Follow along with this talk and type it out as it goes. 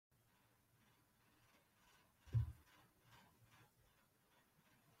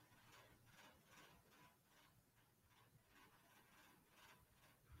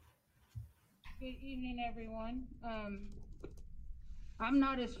Good evening, everyone. I'm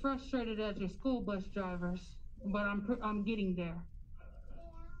not as frustrated as your school bus drivers, but I'm getting there.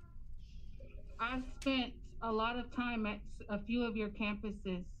 I spent a lot of time at a few of your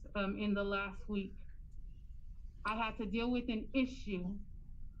campuses in the last week. I had to deal with an issue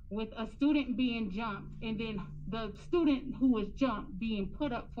with a student being jumped, and then the student who was jumped being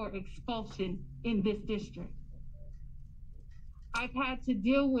put up for expulsion in this district. I've had to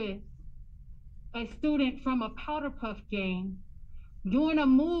deal with a student from a powder puff gang doing a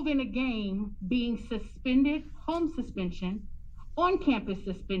move in a game, being suspended, home suspension, on campus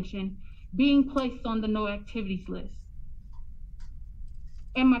suspension, being placed on the no activities list.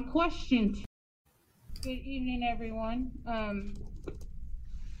 And my question to good evening, everyone.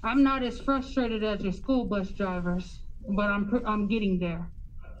 I'm not as frustrated as your school bus drivers, but I'm getting there.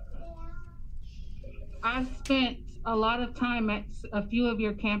 I spent a lot of time at a few of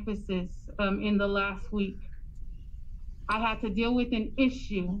your campuses in the last week. I had to deal with an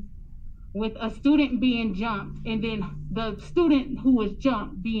issue with a student being jumped, and then the student who was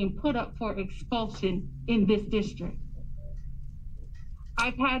jumped being put up for expulsion in this district.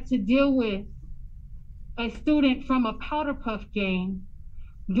 I've had to deal with a student from a powder puff gang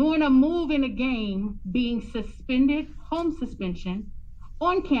doing a move in a game, being suspended, home suspension,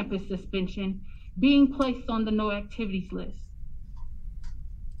 on campus suspension, being placed on the no activities list.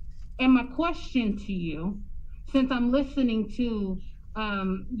 And my question to you, since I'm listening to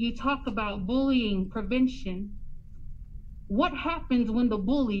you talk about bullying prevention, what happens when the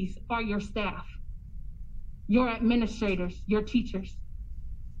bullies are your staff, your administrators, your teachers?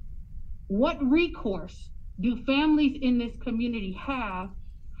 What recourse do families in this community have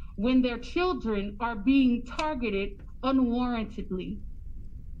when their children are being targeted unwarrantedly?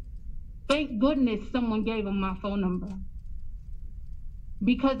 Thank goodness someone gave them my phone number.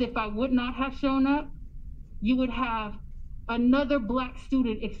 Because if I would not have shown up, you would have another Black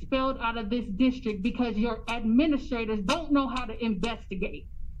student expelled out of this district because your administrators don't know how to investigate.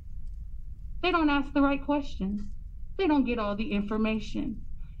 They don't ask the right questions. They don't get all the information.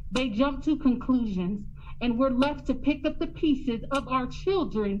 They jump to conclusions, and we're left to pick up the pieces of our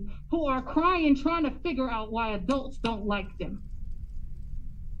children who are crying, trying to figure out why adults don't like them.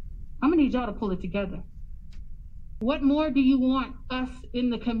 I'm gonna need y'all to pull it together. What more do you want us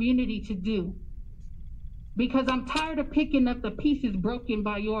in the community to do? Because I'm tired of picking up the pieces broken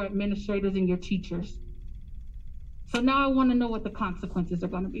by your administrators and your teachers. So now I want to know what the consequences are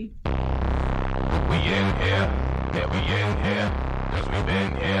going to be. We in here, yeah, we in here, cause we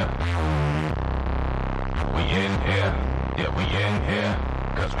been here. We in here, yeah, we in here,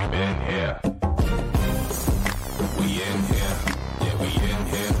 cause we been here. We in here, yeah, we in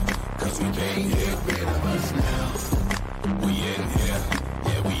here, cause we can't get rid of us now. We in here,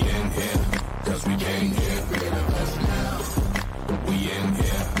 yeah, we in here, cause we can't get rid of us now. We in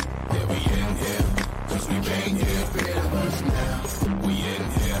here, yeah, we in here, cause we can't get rid of us now. We in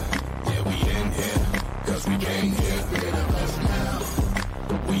here, yeah, we in here, cause we can't get rid of us now.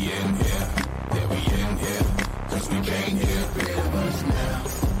 We in here, yeah, we in here, cause we can't get rid of us now.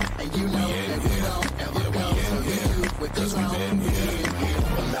 And you know that we don't ever go, so you do what you want. We've been here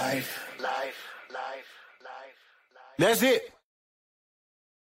for life. That's it.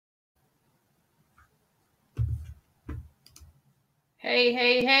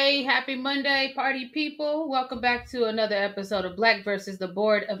 Hey, happy Monday, party people. Welcome back to another episode of Black versus the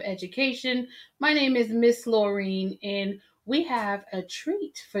Board of Education. My name is Miss Laureen, and we have a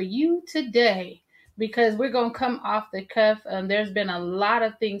treat for you today because we're going to come off the cuff. There's been a lot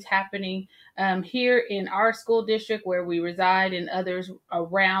of things happening here in our school district where we reside and others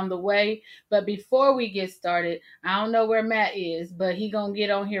around the way. But before we get started, I don't know where Matt is, but he going to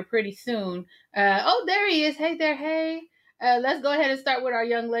get on here pretty soon. Oh, there he is. Hey there, hey. Let's go ahead and start with our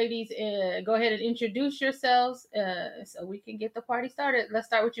young ladies. Go ahead and introduce yourselves so we can get the party started. Let's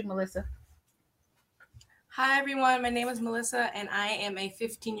start with you, Melissa. Hi, everyone. My name is Melissa, and I am a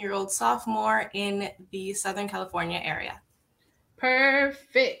 15-year-old sophomore in the Southern California area.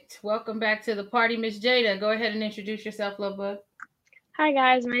 Perfect. Welcome back to the party, Miss Jada. Go ahead and introduce yourself, love bug. Hi,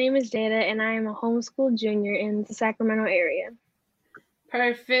 guys. My name is Jada, and I am a homeschool junior in the Sacramento area.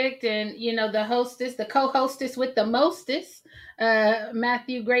 Perfect. And, you know, the hostess, the co-hostess with the mostest,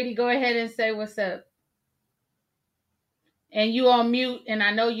 Matthew Grady, go ahead and say what's up. And you on mute, and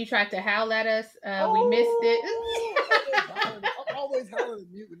I know you tried to howl at us. We missed it. I'm always howling at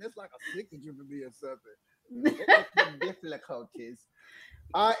mute, and that's like a signature for me or something. Difficulties.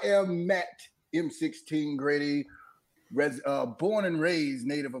 I am Matt M16 Grady, born and raised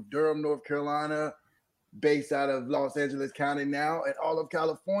native of Durham, North Carolina. based out of Los Angeles County now and all of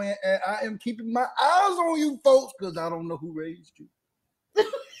California. And I am keeping my eyes on you folks because I don't know who raised you.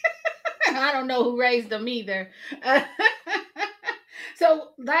 I don't know who raised them either. So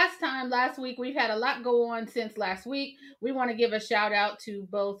last week, we've had a lot go on since last week. We want to give a shout out to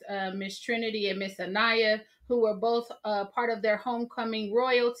both Miss Trinity and Miss Anaya, who were both part of their homecoming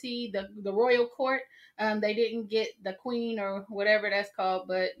royalty, the royal court. They didn't get the queen or whatever that's called,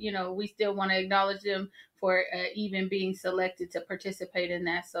 but we still want to acknowledge them for even being selected to participate in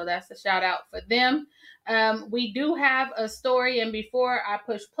that. So that's a shout out for them. We do have a story, and before I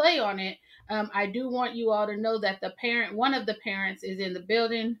push play on it, I do want you all to know that one of the parents is in the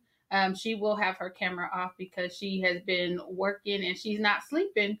building. She will have her camera off because she has been working and she's not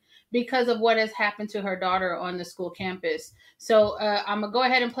sleeping because of what has happened to her daughter on the school campus. So I'm going to go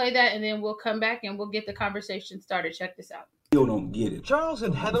ahead and play that, and then we'll come back and we'll get the conversation started. Check this out. Still don't get it. Charles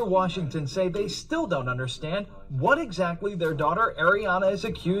and Heather Washington say they still don't understand what exactly their daughter Ariana is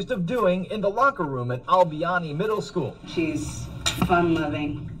accused of doing in the locker room at Albiani Middle School. She's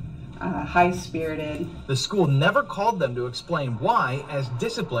fun-loving, high-spirited. The school never called them to explain why. As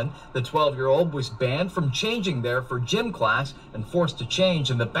discipline, the 12-year-old was banned from changing there for gym class and forced to change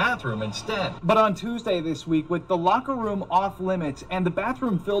in the bathroom instead. But on Tuesday this week, with the locker room off limits and the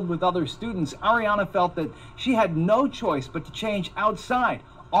bathroom filled with other students, Ariana felt that she had no choice but to change outside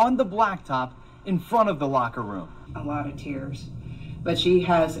on the blacktop in front of the locker room. A lot of tears, but she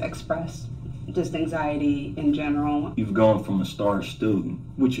has expressed just anxiety in general. You've gone from a star student,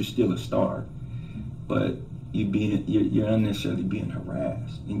 which you're still a star, but you're unnecessarily being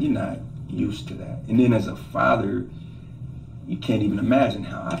harassed, and you're not used to that. And then as a father, you can't even imagine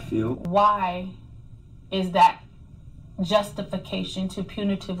how I feel. Why is that justification to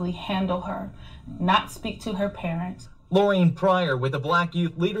punitively handle her, not speak to her parents? Laureen Pryor with the Black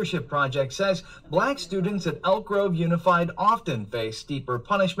Youth Leadership Project says Black students at Elk Grove Unified often face steeper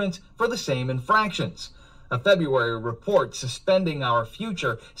punishments for the same infractions. A February report, Suspending Our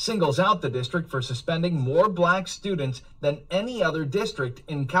Future, singles out the district for suspending more Black students than any other district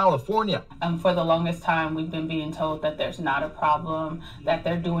in California. For the longest time, we've been being told that there's not a problem, that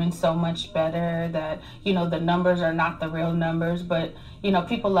they're doing so much better, that, the numbers are not the real numbers, but,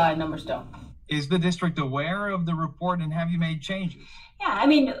 people lie, numbers don't. Is the district aware of the report, and have you made changes? Yeah, I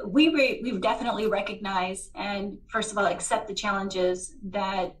mean, we definitely recognize and, first of all, accept the challenges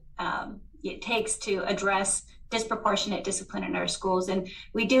that it takes to address disproportionate discipline in our schools. And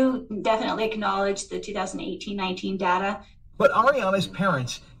we do definitely acknowledge the 2018-19 data. But Ariana's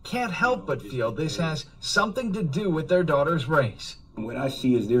parents can't help but feel this has something to do with their daughter's race. What I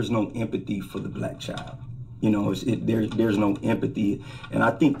see is there's no empathy for the Black child. There's no empathy, and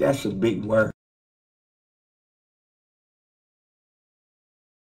I think that's a big word.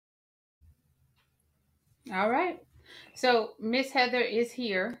 All right. So Miss Heather is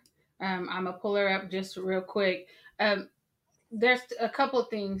here. I'm going to pull her up just real quick. There's a couple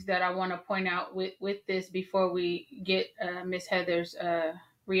things that I want to point out with this before we get Miss Heather's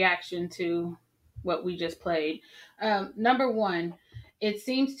reaction to what we just played. Number one, it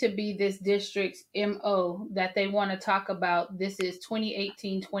seems to be this district's MO that they want to talk about. This is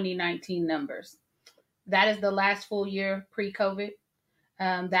 2018-2019 numbers. That is the last full year pre-COVID.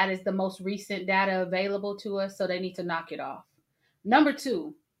 That is the most recent data available to us, so they need to knock it off. Number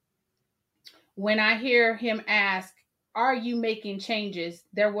two, when I hear him ask, are you making changes?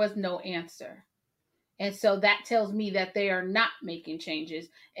 There was no answer. And so that tells me that they are not making changes.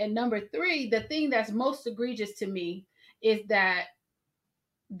 And number three, the thing that's most egregious to me is that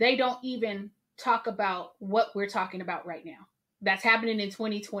they don't even talk about what we're talking about right now. That's happening in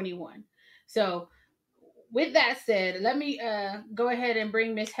 2021. So with that said, let me go ahead and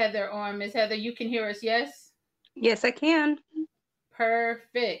bring Miss Heather on. Miss Heather, you can hear us, yes? Yes, I can.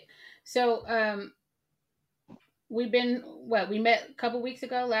 Perfect. So we met a couple weeks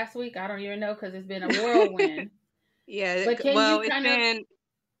ago, last week? I don't even know because it's been a whirlwind. Yeah, but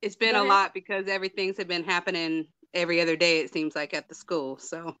it's been a lot because everything's been happening every other day, it seems like, at the school.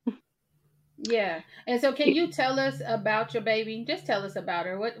 So yeah. And so can you tell us about your baby? Just tell us about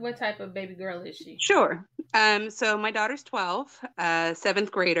her. What type of baby girl is she? Sure. So my daughter's 12,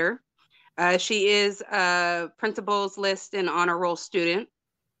 seventh grader. She is a principal's list and honor roll student.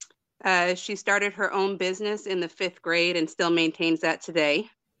 She started her own business in the 5th grade and still maintains that today.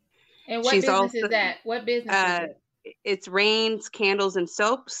 And what business is that? What business is it? It's Rain's Candles and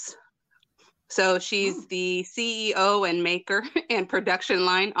Soaps. So she's the CEO and maker and production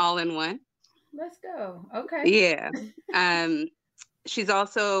line all in one. Let's go. Okay. Yeah. She's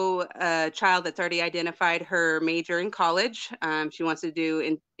also a child that's already identified her major in college. She wants to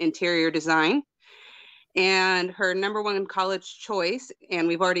do interior design. And her number one college choice, and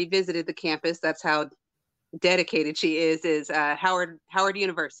we've already visited the campus, that's how dedicated she is Howard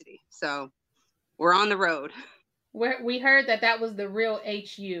University. So we're on the road. We heard that was the real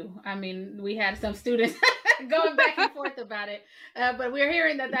HU. I mean, we had some students going back and forth about it, but we're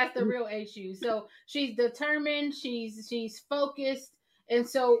hearing that that's the real HU. So she's determined, she's focused. And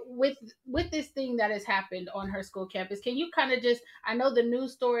so with this thing that has happened on her school campus, can you kind of just, I know the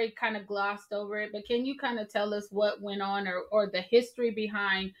news story kind of glossed over it, but can you kind of tell us what went on or the history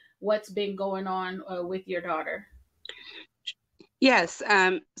behind what's been going on with your daughter? Yes.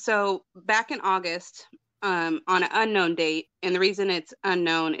 So back in August, on an unknown date, and the reason it's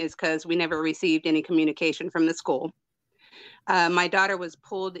unknown is because we never received any communication from the school. My daughter was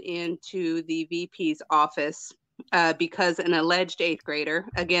pulled into the VP's office because an alleged 8th grader,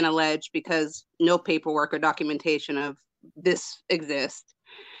 again alleged because no paperwork or documentation of this exists,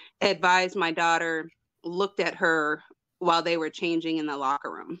 advised my daughter looked at her while they were changing in the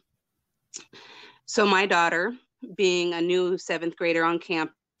locker room. So my daughter, being a new 7th grader on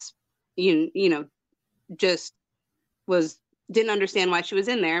campus, you know, just didn't understand why she was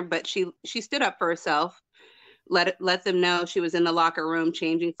in there, but she stood up for herself, let them know she was in the locker room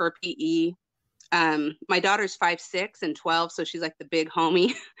changing for PE. My daughter's 5'6" and 12, so she's like the big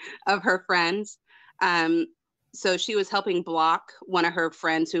homie of her friends. So she was helping block one of her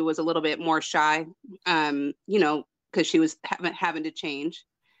friends who was a little bit more shy, you know, because she was having to change.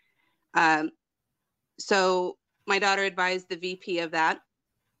 So my daughter advised the VP of that.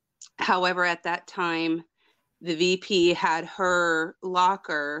 However, at that time, the VP had her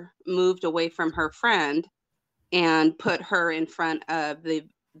locker moved away from her friend and put her in front of the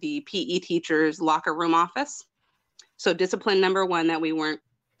PE teacher's locker room office. So discipline number one that we weren't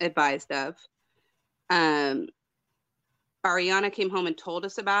advised of. Ariana came home and told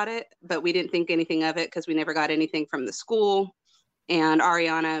us about it, but we didn't think anything of it because we never got anything from the school. And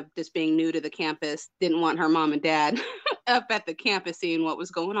Ariana, just being new to the campus, didn't want her mom and dad up at the campus seeing what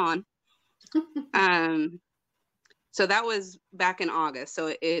was going on. So that was back in August.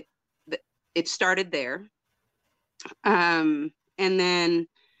 So it started there. And then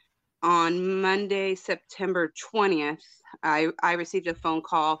on Monday, September 20th, I received a phone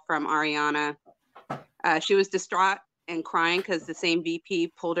call from Ariana. She was distraught and crying because the same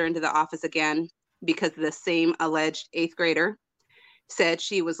VP pulled her into the office again because the same alleged 8th grader said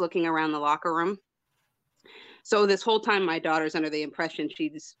she was looking around the locker room. So this whole time, my daughter's under the impression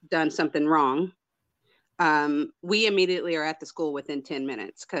she's done something wrong. We immediately are at the school within 10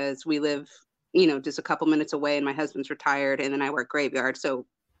 minutes because we live, you know, just a couple minutes away, and my husband's retired and then I work graveyard. So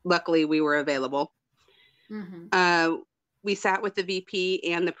luckily we were available. Mm-hmm. We sat with the VP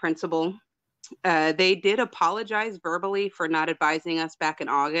and the principal. They did apologize verbally for not advising us back in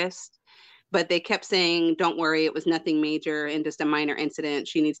August, but they kept saying, don't worry, it was nothing major and just a minor incident.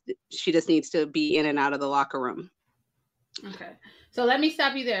 She just needs to be in and out of the locker room. Okay. So let me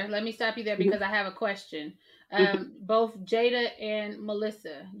stop you there. Because I have a question. Both Jada and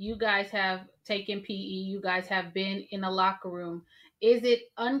Melissa, you guys have taken PE. You guys have been in a locker room. Is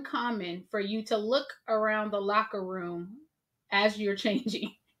it uncommon for you to look around the locker room as you're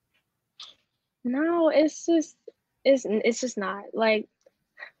changing? No, it's just not. Like,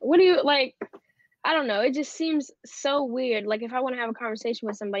 what do you like? I don't know. It just seems so weird. Like, if I want to have a conversation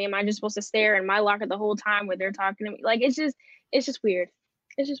with somebody, am I just supposed to stare in my locker the whole time where they're talking to me? Like, it's just weird.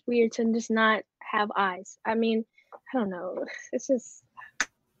 It's just weird to just not have eyes. I mean, I don't know. It's just.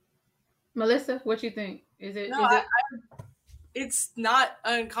 Melissa, what you think? It's not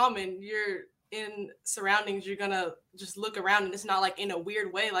uncommon. You're in surroundings, you're gonna just look around, and it's not like in a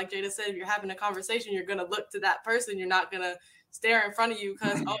weird way. Like Jada said, if you're having a conversation, you're gonna look to that person. You're not gonna stare in front of you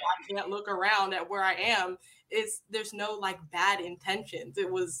because I can't look around at where I am. There's no like bad intentions.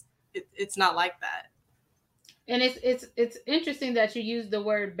 It's not like that. And it's interesting that you use the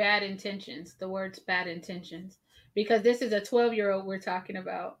word bad intentions, because this is a 12-year-old we're talking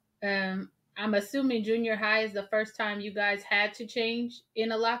about. I'm assuming junior high is the first time you guys had to change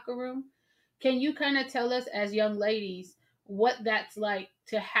in a locker room. Can you kind of tell us as young ladies what that's like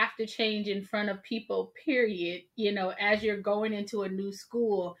to have to change in front of people, period, you know, as you're going into a new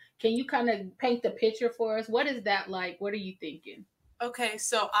school? Can you kind of paint the picture for us? What is that like? What are you thinking? Okay,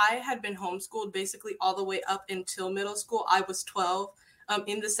 so I had been homeschooled basically all the way up until middle school. I was 12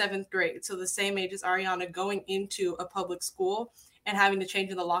 in the 7th grade, so the same age as Ariana, going into a public school and having to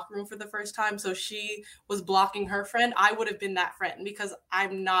change in the locker room for the first time. So she was blocking her friend. I would have been that friend because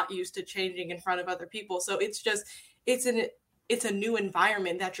I'm not used to changing in front of other people. So it's a new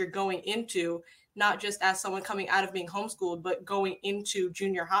environment that you're going into, not just as someone coming out of being homeschooled, but going into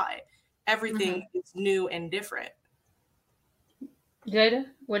junior high. everything is new and different. Jada,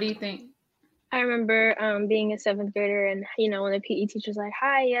 what do you think? I remember being a 7th grader, and when the PE teacher's like,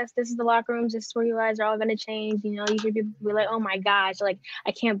 "Hi, yes, this is the locker rooms. This is where you guys are all gonna change." You hear people be like, "Oh my gosh, like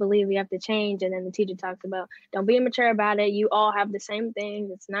I can't believe we have to change." And then the teacher talks about, "Don't be immature about it. You all have the same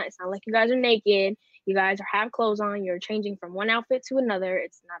things. It's not like you guys are naked. You guys have clothes on. You're changing from one outfit to another.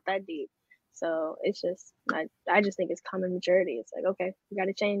 It's not that deep." So it's just, I just think it's common maturity. It's like, okay, you got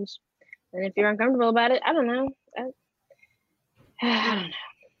to change, and if you're uncomfortable about it, I don't know. I don't know.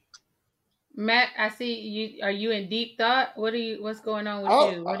 Matt, I see you. Are you in deep thought? What's going on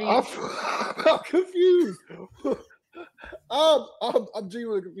with you? What do you? I'm confused. I'm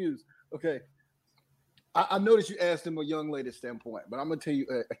genuinely confused. Okay, I noticed you asked him a young lady standpoint, but I'm gonna tell you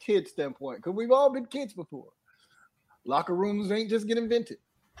a kid standpoint, because we've all been kids before. Locker rooms ain't just get invented,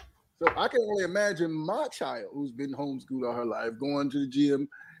 so I can only imagine my child, who's been homeschooled all her life, going to the gym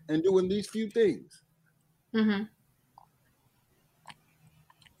and doing these few things. Mm-hmm.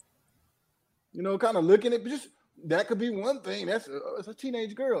 Kind of looking at, just that could be one thing. It's a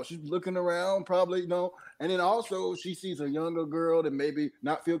teenage girl. She's looking around, probably, and then also she sees a younger girl that maybe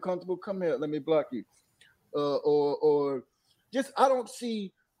not feel comfortable. Come here, let me block you, or just I don't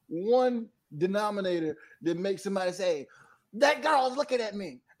see one denominator that makes somebody say that girl is looking at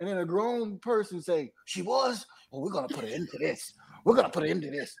me, and then a grown person say she was. Well, we're gonna put it into this. We're gonna put it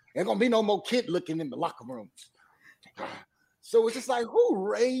into this. Ain't gonna be no more kid looking in the locker rooms. So it's just like, who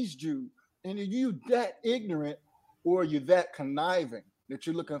raised you? And are you that ignorant, or are you that conniving that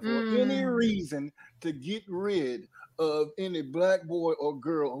you're looking for any reason to get rid of any black boy or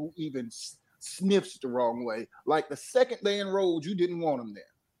girl who even sniffs the wrong way? Like the second they enrolled, you didn't want them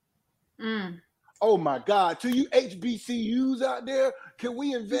there. Oh my God. To you HBCUs out there, can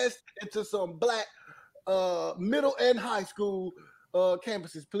we invest into some black middle and high school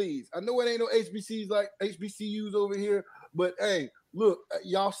campuses, please? I know it ain't no HBCs like HBCUs over here, but hey, look,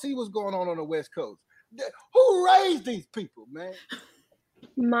 y'all see what's going on the West Coast. Who raised these people, man?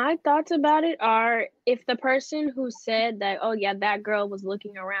 My thoughts about it are, if the person who said that, oh yeah, that girl was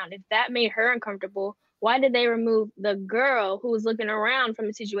looking around, if that made her uncomfortable, why did they remove the girl who was looking around from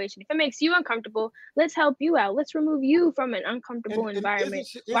the situation? If it makes you uncomfortable, let's help you out. Let's remove you from an uncomfortable environment.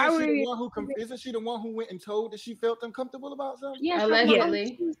 Isn't she the one who went and told that she felt uncomfortable about something? Yeah,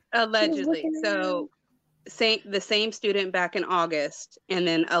 allegedly. So the same student back in August, and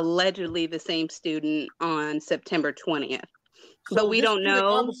then allegedly the same student on September 20th. But we don't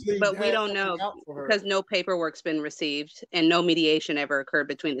know. Because no paperwork's been received and no mediation ever occurred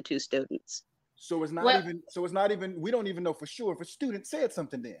between the two students. So it's not even. We don't even know for sure if a student said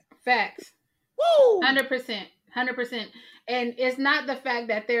something then. Facts. Woo! 100%. And it's not the fact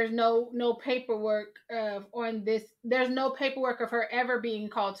that there's no paperwork on this. There's no paperwork of her ever being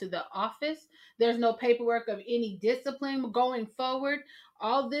called to the office. There's no paperwork of any discipline going forward.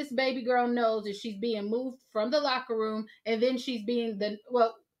 All this baby girl knows is she's being moved from the locker room, and then she's being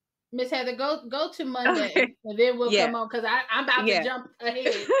Miss Heather, go to Monday, and then we'll come on, because I'm about to jump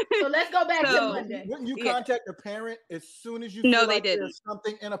ahead. So let's go back to Monday. Wouldn't you contact the parent as soon as you feel like didn't. There's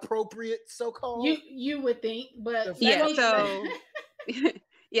something inappropriate, so-called? You would think, but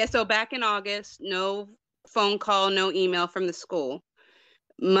so back in August, no phone call, no email from the school.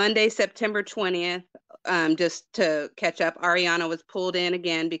 Monday, September 20th, just to catch up, Ariana was pulled in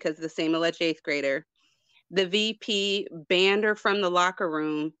again because of the same alleged 8th grader. The VP banned her from the locker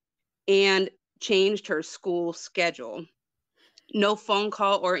room and changed her school schedule. No phone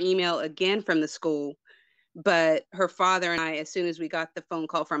call or email again from the school, but her father and I, as soon as we got the phone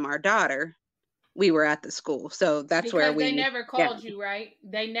call from our daughter, we were at the school. So that's where they never called you, right?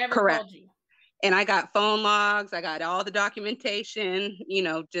 They never Correct. Called you. And I got phone logs. I got all the documentation,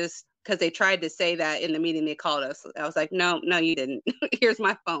 just because they tried to say that in the meeting they called us. I was like, no, you didn't. Here's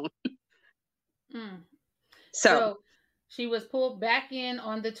my phone. So she was pulled back in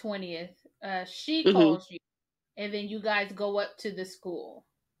on the 20th. She calls you, and then you guys go up to the school.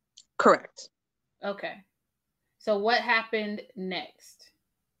 Correct. Okay. So what happened next?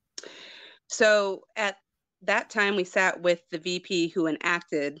 So at that time, we sat with the VP who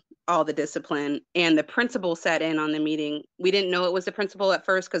enacted all the discipline, and the principal sat in on the meeting. We didn't know it was the principal at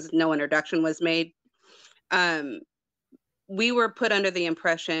first because no introduction was made. We were put under the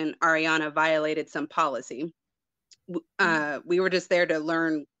impression Ariana violated some policy. We were just there to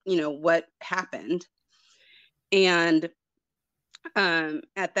learn, what happened. And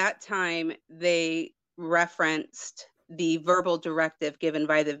at that time, they referenced the verbal directive given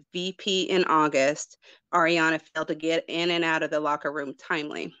by the VP in August. Ariana failed to get in and out of the locker room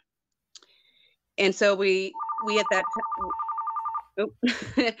timely. And so we at that time,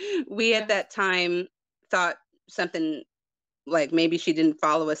 We at that time thought something like maybe she didn't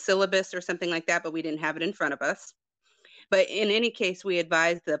follow a syllabus or something like that, but we didn't have it in front of us. But in any case, we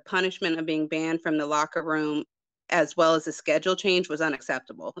advised the punishment of being banned from the locker room as well as the schedule change was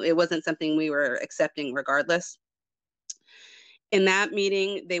unacceptable. It wasn't something we were accepting regardless. In that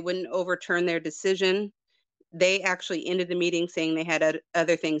meeting, they wouldn't overturn their decision. They actually ended the meeting saying they had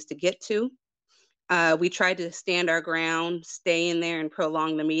other things to get to. We tried to stand our ground, stay in there and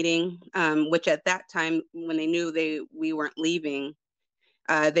prolong the meeting, which at that time, when they knew we weren't leaving,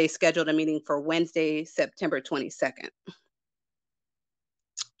 they scheduled a meeting for Wednesday, September 22nd.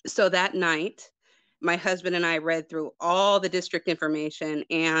 So that night, my husband and I read through all the district information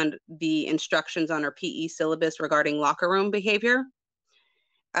and the instructions on our PE syllabus regarding locker room behavior.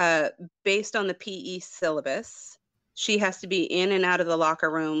 Based on the PE syllabus, she has to be in and out of the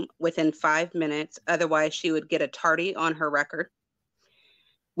locker room within 5 minutes. Otherwise, she would get a tardy on her record.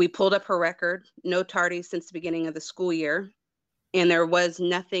 We pulled up her record, no tardies since the beginning of the school year. And there was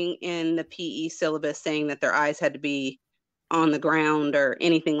nothing in the PE syllabus saying that their eyes had to be on the ground or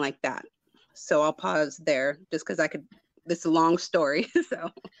anything like that. So I'll pause there just because this is a long story.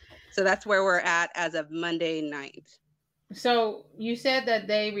 So that's where we're at as of Monday night. So you said that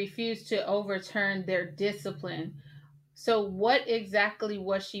they refused to overturn their discipline. So what exactly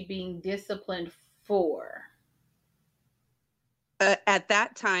was she being disciplined for? At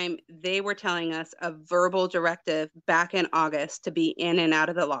that time, they were telling us a verbal directive back in August to be in and out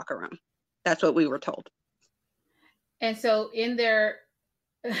of the locker room. That's what we were told. And so in their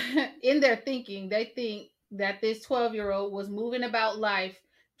thinking, they think that this 12-year-old was moving about life,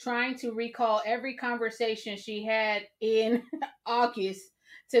 trying to recall every conversation she had in August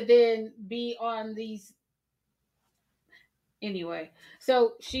to then be on these. Anyway,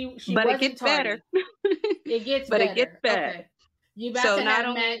 so she but wasn't it gets tardy. better. It gets but better. It gets better. Okay. You about to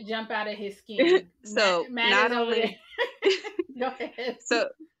have Matt jump out of his skin. So Matt not is over only there. Go ahead.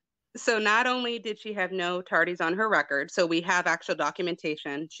 So not only did she have no tardies on her record, so we have actual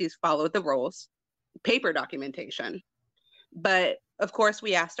documentation. She's followed the rules, paper documentation. But of course,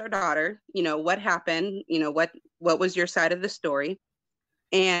 we asked our daughter, what happened? What was your side of the story?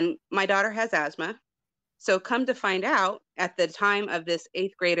 And my daughter has asthma. So come to find out, at the time of this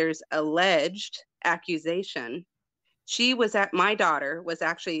 8th grader's alleged accusation, my daughter was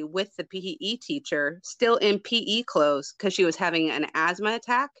actually with the PE teacher, still in PE clothes, because she was having an asthma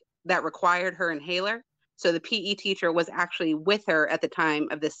attack that required her inhaler. So the PE teacher was actually with her at the time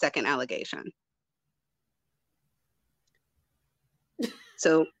of this second allegation.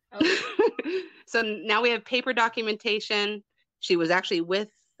 So, so now we have paper documentation. She was actually with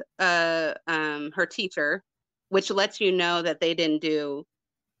her teacher, which lets you know that they didn't do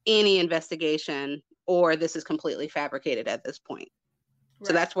any investigation or this is completely fabricated at this point. Right.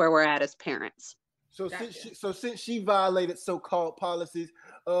 So that's where we're at as parents. So since she violated so-called policies,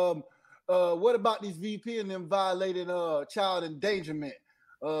 what about these VP and them violating child endangerment?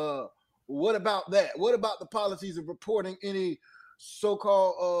 What about that? What about the policies of reporting any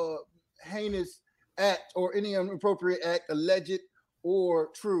so-called heinous act or any inappropriate act, alleged or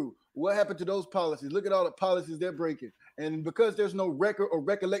true? What happened to those policies? Look at all the policies they're breaking. And because there's no record or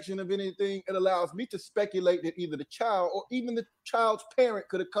recollection of anything, it allows me to speculate that either the child or even the child's parent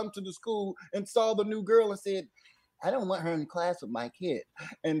could have come to the school and saw the new girl and said, I don't want her in class with my kid.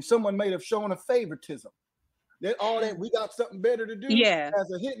 And someone may have shown a favoritism. That all that we got something better to do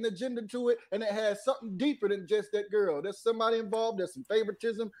has a hidden agenda to it, and it has something deeper than just that girl. There's somebody involved, there's some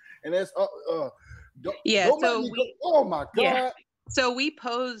favoritism, and that's oh my God. Yeah. So we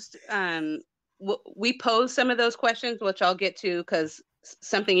posed some of those questions, which I'll get to because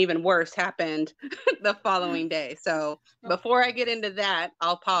something even worse happened the following day. So before I get into that,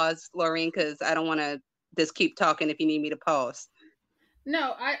 I'll pause, Laureen, because I don't want to just keep talking if you need me to pause.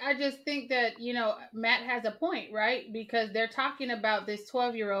 No, I just think that, Matt has a point, right? Because they're talking about this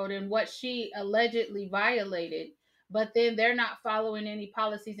 12-year-old and what she allegedly violated, but then they're not following any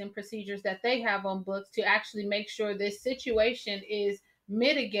policies and procedures that they have on books to actually make sure this situation is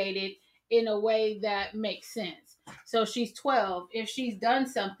mitigated in a way that makes sense. So she's 12. If she's done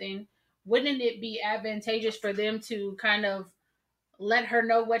something, wouldn't it be advantageous for them to kind of let her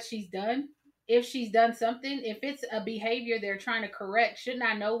know what she's done? If she's done something, if it's a behavior they're trying to correct, shouldn't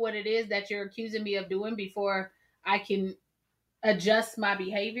I know what it is that you're accusing me of doing before I can adjust my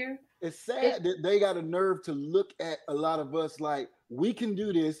behavior? It's sad that they got a nerve to look at a lot of us like, we can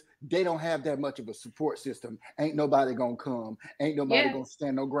do this. They don't have that much of a support system. Ain't nobody gonna come. Ain't nobody gonna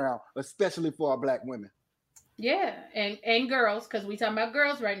stand no ground, especially for our Black women. Yeah, and girls, because we talking about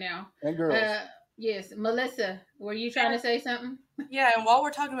girls right now. And girls. Yes, Melissa, were you trying to say something? Yeah, and while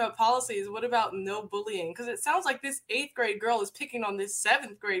we're talking about policies, what about no bullying? Because it sounds like this 8th grade girl is picking on this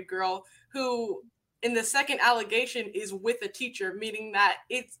 7th grade girl who, in the second allegation, is with a teacher, meaning that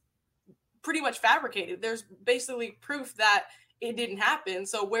it's pretty much fabricated. There's basically proof that it didn't happen.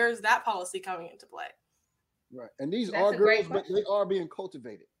 So where's that policy coming into play? Right, and these are girls, but they are being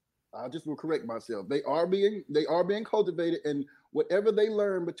cultivated. I just will correct myself. They are being cultivated, and whatever they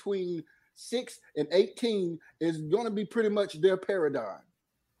learn between 6 and 18 is going to be pretty much their paradigm.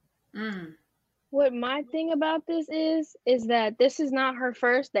 What my thing about this is that this is not her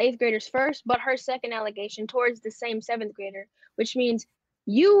first, the 8th grader's first, but her second allegation towards the same 7th grader, which means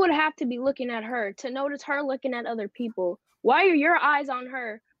you would have to be looking at her to notice her looking at other people. Why are your eyes on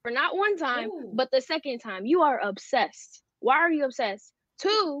her for not one time, but the second time? You are obsessed. Why are you obsessed?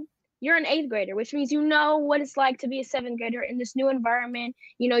 2, you're an 8th grader, which means you know what it's like to be a 7th grader in this new environment.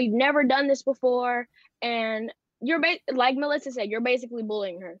 You know, you've never done this before, and you're like Melissa said, you're basically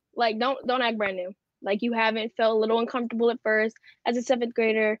bullying her. Like, don't act brand new. Like, you haven't felt a little uncomfortable at first as a 7th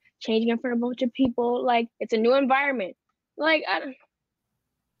grader, changing in front of a bunch of people. Like, it's a new environment. Like, I don't.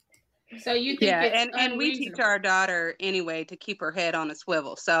 So you think and we teach our daughter anyway to keep her head on a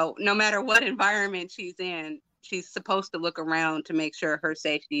swivel. So no matter what environment she's in, she's supposed to look around to make sure her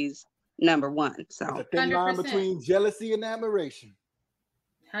safety's number one. So there's a thin line between jealousy and admiration.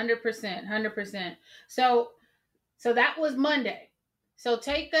 100%. So that was Monday. So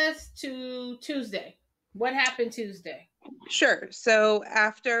take us to Tuesday. What happened Tuesday? Sure. So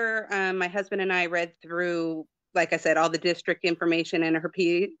after my husband and I read through, like I said, all the district information in her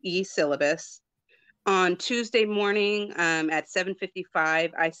PE syllabus, on Tuesday morning at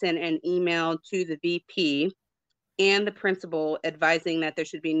 7:55, I sent an email to the VP and the principal advising that there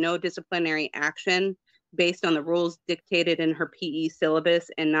should be no disciplinary action based on the rules dictated in her PE syllabus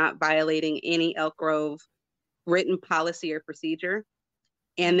and not violating any Elk Grove written policy or procedure.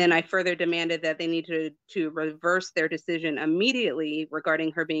 And then I further demanded that they need to reverse their decision immediately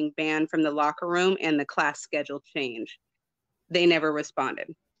regarding her being banned from the locker room and the class schedule change. They never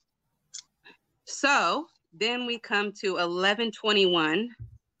responded. So then we come to 11:21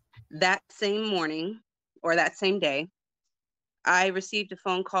 that same morning, or that same day. I received a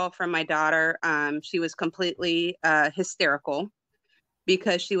phone call from my daughter. She was completely hysterical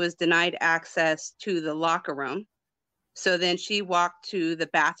because she was denied access to the locker room. So then she walked to the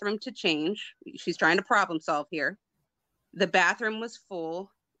bathroom to change. She's trying to problem solve here. The bathroom was full,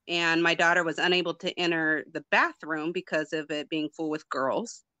 and my daughter was unable to enter the bathroom because of it being full with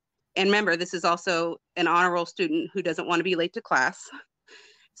girls. And remember, this is also an honor roll student who doesn't want to be late to class.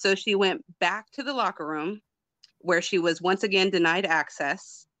 So she went back to the locker room where she was once again denied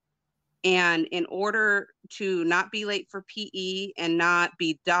access. And in order to not be late for PE and not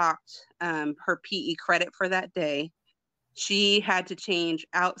be docked her PE credit for that day, she had to change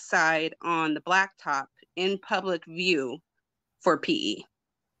outside on the blacktop in public view for PE.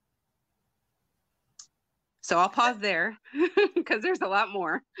 So I'll pause there because there's a lot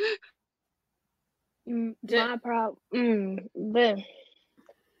more. My problem,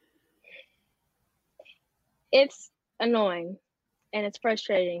 it's annoying and it's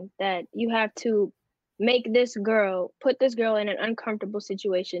frustrating that you have to put this girl in an uncomfortable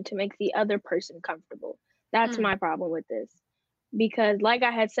situation to make the other person comfortable. That's my problem with this. Because like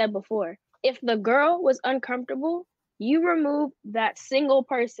I had said before, if the girl was uncomfortable, you remove that single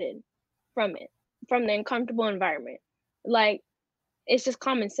person from the uncomfortable environment. Like, it's just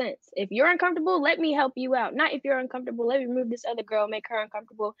common sense. If you're uncomfortable, let me help you out. Not if you're uncomfortable, let me remove this other girl, make her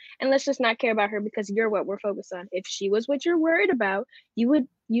uncomfortable, and let's just not care about her because you're what we're focused on. If she was what you're worried about, you would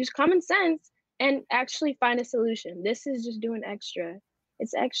use common sense and actually find a solution. This is just doing extra.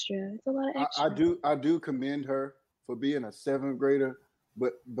 It's extra. It's a lot of extra. I do commend her for being a 7th grader,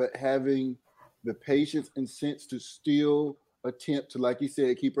 but having the patience and sense to still attempt to, like you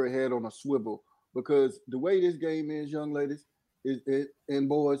said, keep her head on a swivel. Because the way this game is, young ladies and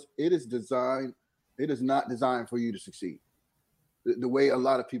boys, it is not designed for you to succeed. The way a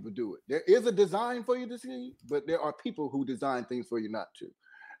lot of people do it. There is a design for you to succeed, but there are people who design things for you not to.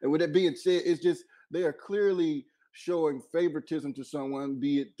 And with that being said, it's just they are clearly showing favoritism to someone,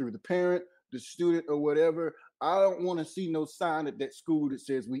 be it through the parent, the student, or whatever. I don't want to see no sign at that school that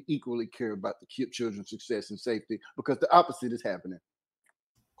says we equally care about the children's success and safety, because the opposite is happening.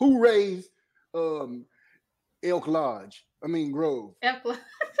 Who raised Elk Lodge? I mean Grove. Elk Lodge.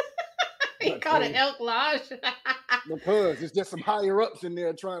 He called it Elk Lodge. Because it's just some higher ups in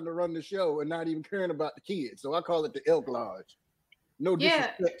there trying to run the show and not even caring about the kids. So I call it the Elk Lodge. No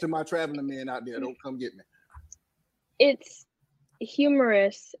disrespect to my traveling men out there. Don't come get me.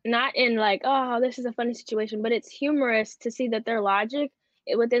 humorous, not in like, oh, this is a funny situation, but it's humorous to see that their logic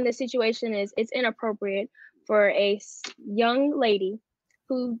within the situation is it's inappropriate for a young lady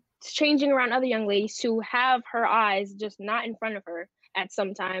who's changing around other young ladies to have her eyes just not in front of her at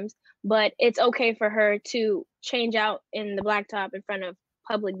some times, but it's okay for her to change out in the blacktop in front of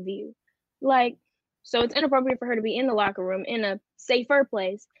public view. Like, so it's inappropriate for her to be in the locker room in a safer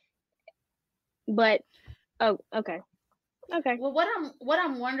place. But oh, okay. Okay. Well, what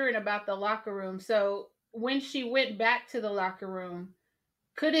I'm wondering about the locker room. So when she went back to the locker room,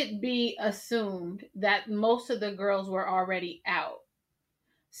 could it be assumed that most of the girls were already out?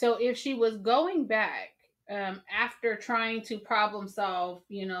 So if she was going back after trying to problem solve,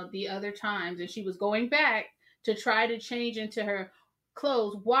 the other times, and she was going back to try to change into her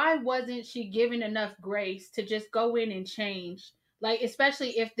clothes, why wasn't she given enough grace to just go in and change? Like,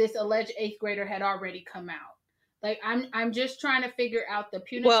 especially if this alleged 8th grader had already come out. Like, I'm just trying to figure out the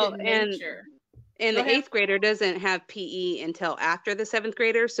punitive nature. And the 8th grader doesn't have PE until after the 7th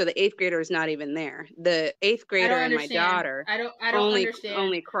grader, so the 8th grader is not even there. The 8th grader and my daughter I don't understand.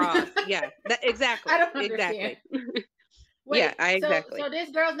 Only crossed. Yeah, exactly. I don't understand. Exactly. Wait, yeah, exactly. So this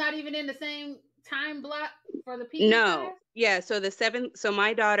girl's not even in the same time block for the PE No. class? Yeah, so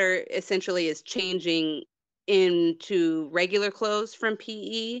my daughter essentially is changing into regular clothes from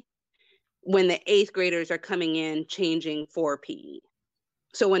PE when the 8th graders are coming in changing for PE.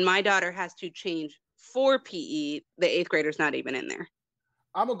 So when my daughter has to change for PE, the 8th grader's not even in there.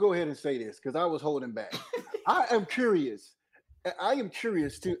 I'm going to go ahead and say this because I was holding back. I am curious. I am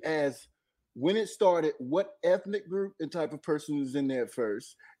curious too, as when it started, what ethnic group and type of person was in there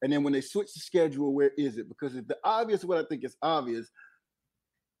first? And then when they switched the schedule, where is it? Because it's the obvious, what I think is obvious,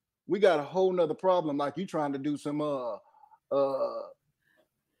 we got a whole nother problem. Like you trying to do some,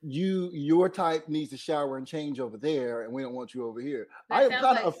 your type needs to shower and change over there, and we don't want you over here. I am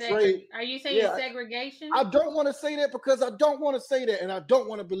kind of afraid. Are you saying segregation? I don't want to say that because I don't want to say that, and I don't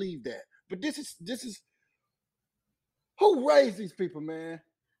want to believe that. But this is who raised these people, man?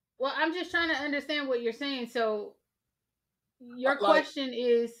 Well, I'm just trying to understand what you're saying. So your question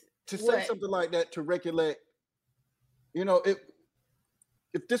is to say something like that, to regulate,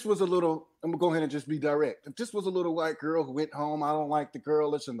 if this was a little, I'm gonna go ahead and just be direct. If this was a little white girl who went home, I don't like the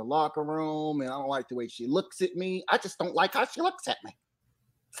girl that's in the locker room, and I don't like the way she looks at me. I just don't like how she looks at me.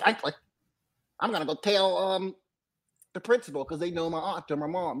 Frankly, I'm gonna go tell the principal because they know my aunt or my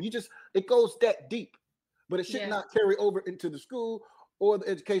mom. It goes that deep, but it should not carry over into the school or the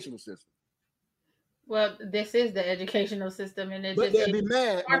educational system. Well, this is the educational system, and they'll be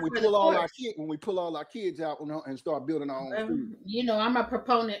mad when we pull all our kids out and start building our own food. I'm a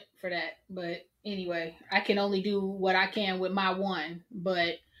proponent for that, but anyway, I can only do what I can with my one.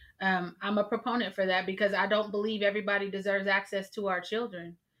 But I'm a proponent for that because I don't believe everybody deserves access to our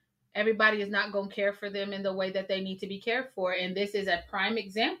children. Everybody is not going to care for them in the way that they need to be cared for, and this is a prime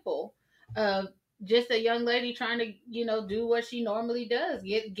example of just a young lady trying to, do what she normally does,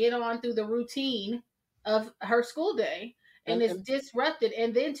 get on through the routine of her school day, and it's disrupted.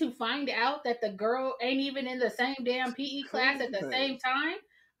 And then to find out that the girl ain't even in the same damn PE class at the same time,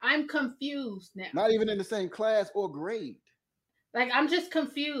 I'm confused now. Not even in the same class or grade. Like, I'm just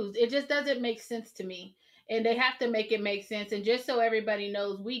confused. It just doesn't make sense to me. And they have to make it make sense. And just so everybody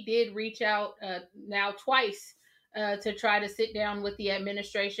knows, we did reach out now twice to try to sit down with the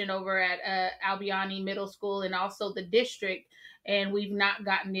administration over at Albiani Middle School and also the district, and we've not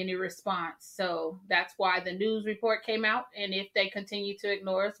gotten any response. So that's why the news report came out, and if they continue to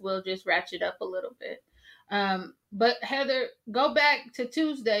ignore us, we'll just ratchet up a little bit. But Heather, go back to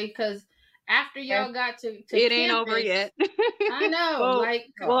Tuesday, because after y'all got to it campus, ain't over yet. I know.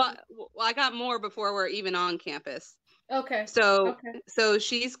 Well, I got more before we're even on campus. Okay. So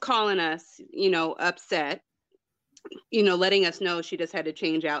she's calling us, upset, letting us know she just had to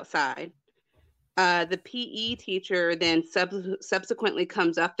change outside. The PE teacher then subsequently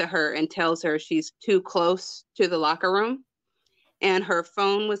comes up to her and tells her she's too close to the locker room, and her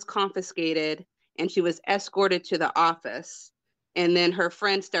phone was confiscated, and she was escorted to the office. And then her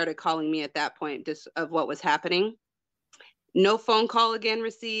friend started calling me at that point just of what was happening. No phone call again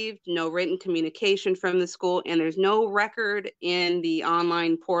received, no written communication from the school, and there's no record in the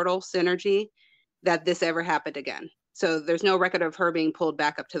online portal Synergy that this ever happened again. So there's no record of her being pulled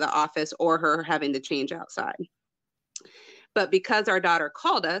back up to the office or her having to change outside. But because our daughter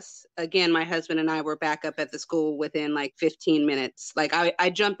called us, again, my husband and I were back up at the school within like 15 minutes. Like I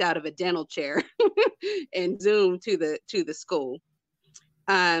jumped out of a dental chair and zoomed to the school.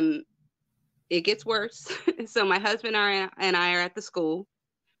 It gets worse. So my husband and I are at the school,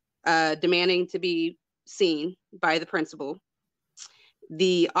 demanding to be seen by the principal.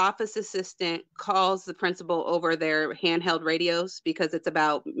 The office assistant calls the principal over their handheld radios because it's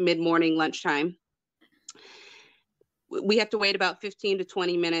about mid-morning lunchtime. We have to wait about 15 to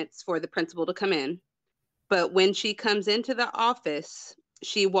 20 minutes for the principal to come in. But when she comes into the office,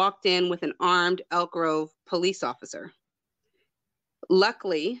 she walked in with an armed Elk Grove police officer.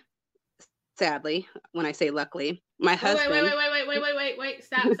 Luckily, sadly, when I say luckily, my husband... Wait.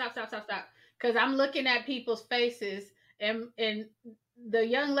 Stop. Because I'm looking at people's faces and the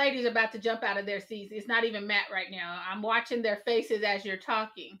young lady's about to jump out of their seats. It's not even Matt right now. I'm watching their faces as you're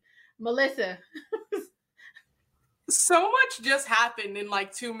talking. Melissa. So much just happened in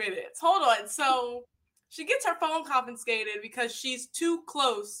like 2 minutes. Hold on. So she gets her phone confiscated because she's too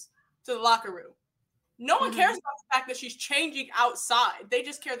close to the locker room. No one cares about the fact that she's changing outside. They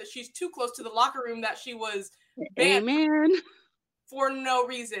just care that she's too close to the locker room that she was banned for no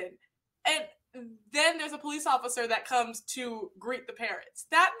reason. And then there's a police officer that comes to greet the parents.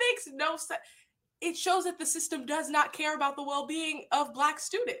 That makes no sense. It shows that the system does not care about the well-being of Black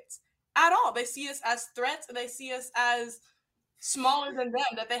students at all. They see us as threats and they see us as smaller than them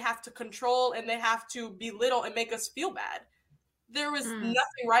that they have to control and they have to belittle and make us feel bad. There was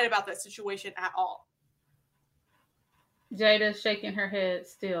nothing right about that situation at all. Jada's shaking her head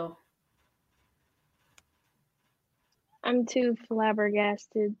still. I'm too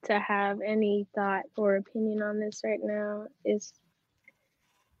flabbergasted to have any thought or opinion on this right now. It's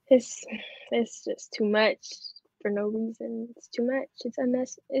just too much for no reason. It's too much. It's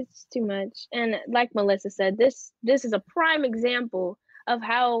unnecessary. It's too much. And like Melissa said, this is a prime example of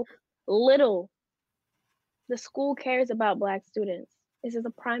how little the school cares about Black students. This is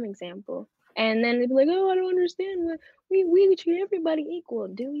a prime example. And then they'd be like, "Oh, I don't understand. We treat everybody equal."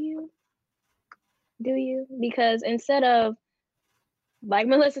 Do you? Because instead of, like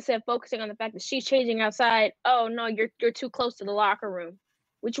Melissa said, focusing on the fact that she's changing outside, oh no, you're too close to the locker room.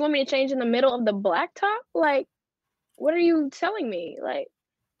 Would you want me to change in the middle of the blacktop? Like, what are you telling me? Like,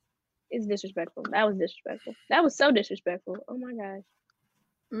 it's disrespectful. That was disrespectful. That was so disrespectful. Oh my gosh.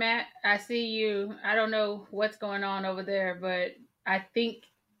 Matt, I see you. I don't know what's going on over there, but I think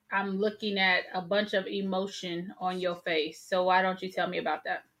I'm looking at a bunch of emotion on your face. So why don't you tell me about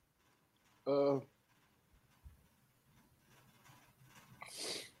that?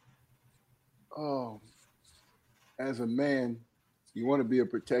 As a man, you want to be a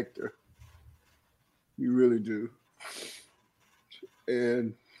protector. You really do.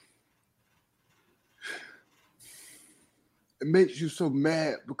 And it makes you so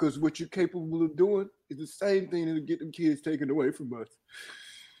mad because what you're capable of doing is the same thing that'll get them kids taken away from us.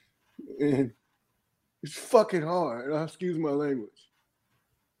 And it's fucking hard. Excuse my language.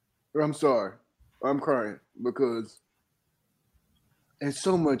 I'm sorry. I'm crying because there's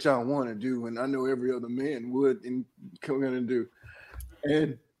so much I want to do, and I know every other man would and gonna do.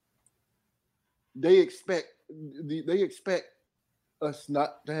 And they expect us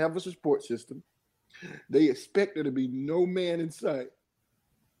not to have a support system. They expect there to be no man in sight.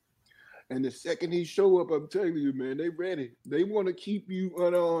 And the second he show up, I'm telling you, man, they ready. They want to keep you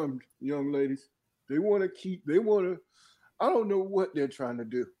unarmed, young ladies. I don't know what they're trying to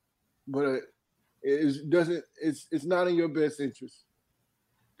do, but it's not in your best interest.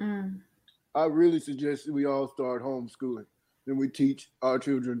 I really suggest that we all start homeschooling and we teach our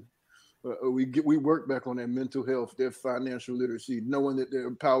children. We work back on their mental health, their financial literacy, knowing that their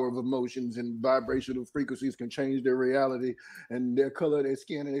power of emotions and vibrational frequencies can change their reality, and their color, their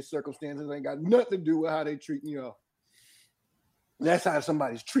skin, and their circumstances ain't got nothing to do with how they treating y'all. That's how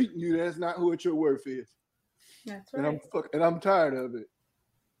somebody's treating you. That's not what your worth is. That's right. And I'm tired of it.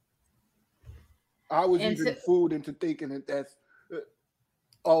 I was even fooled into thinking that that's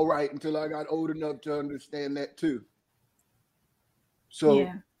all right until I got old enough to understand that too. So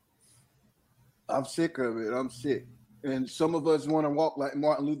yeah. I'm sick of it. I'm sick. And some of us want to walk like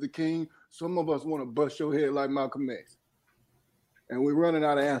Martin Luther King. Some of us want to bust your head like Malcolm X. And we're running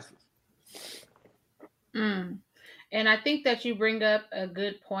out of answers. And I think that you bring up a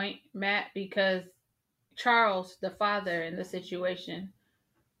good point, Matt, because Charles, the father in the situation,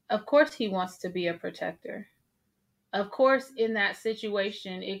 of course he wants to be a protector. Of course, in that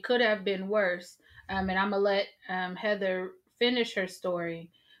situation, it could have been worse. And I'm going to let Heather finish her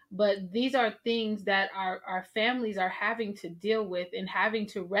story. But these are things that our families are having to deal with and having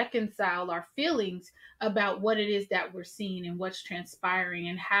to reconcile our feelings about what it is that we're seeing and what's transpiring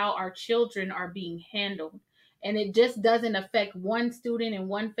and how our children are being handled. And it just doesn't affect one student and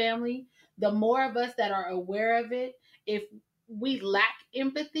one family. The more of us that are aware of it, if we lack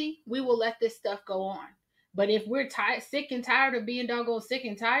empathy, we will let this stuff go on. But if we're sick and tired of being doggone sick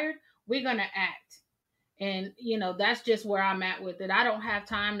and tired, we're going to act. And, you know, that's just where I'm at with it. I don't have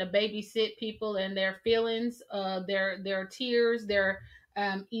time to babysit people and their feelings, their tears, their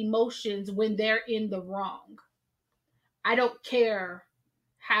emotions when they're in the wrong. I don't care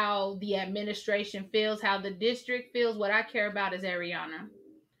how the administration feels, how the district feels. What I care about is Ariana.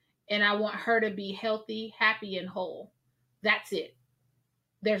 And I want her to be healthy, happy, and whole. That's it.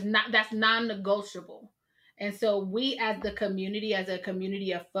 That's non-negotiable. And so we as the community, as a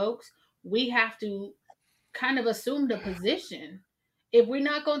community of folks, we have to kind of assume the position. If we're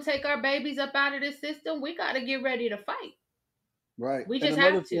not going to take our babies up out of this system, we got to get ready to fight. Right. We And just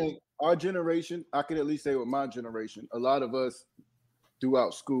another have to. thing, our generation, I can at least say with my generation, a lot of us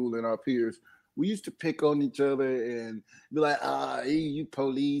throughout school and our peers, we used to pick on each other and be like, you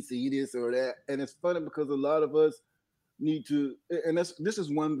police, you this or that. And it's funny because a lot of us need to, and this is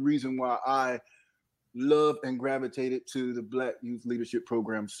one reason why I love and gravitated to the Black Youth Leadership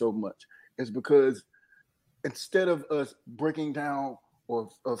Program so much. It's because instead of us breaking down or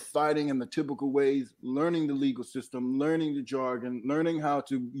fighting in the typical ways, learning the legal system, learning the jargon, learning how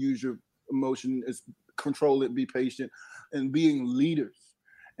to use your emotion, control it, be patient, and being leaders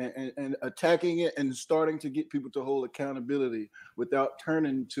and attacking it and starting to get people to hold accountability without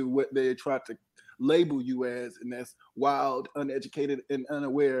turning to what they try to label you as, and that's wild, uneducated, and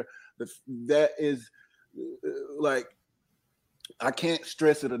unaware. That is like, I can't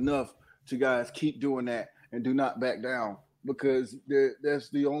stress it enough to guys, keep doing that and do not back down, because that's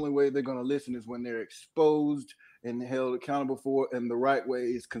the only way they're going to listen is when they're exposed and held accountable for it, and the right way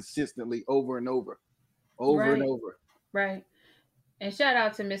is consistently over and over Right. and over. Right. And shout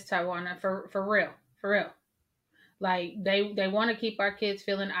out to Miss Tawana for real. Like they want to keep our kids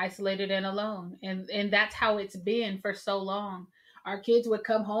feeling isolated and alone. And that's how it's been for so long. Our kids would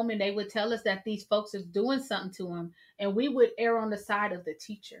come home and they would tell us that these folks is doing something to them, and we would err on the side of the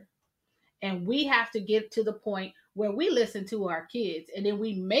teacher. And we have to get to the point where we listen to our kids and then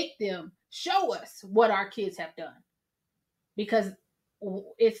we make them show us what our kids have done. Because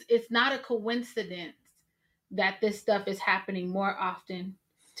it's not a coincidence that this stuff is happening more often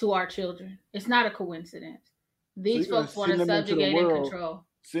to our children. It's not a coincidence. These folks want to subjugate and control.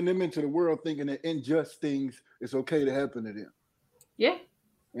 Send them into the world thinking that unjust things is okay to happen to them. Yeah.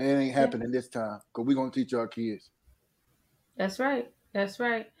 And it ain't happening this time, because we're going to teach our kids. That's right. That's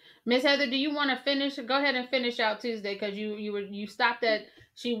right. Miss Heather, do you want to finish? Go ahead and finish out Tuesday, because you stopped at,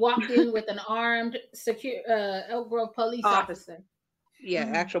 she walked in with an armed Elk Grove police officer. Yeah,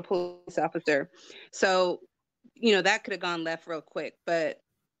 actual police officer. So, you know, that could have gone left real quick, but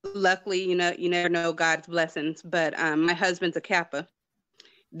luckily, you know, you never know God's blessings. But my husband's a Kappa.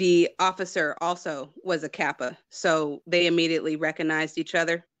 The officer also was a Kappa, so they immediately recognized each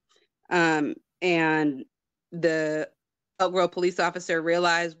other. And the Elk Grove police officer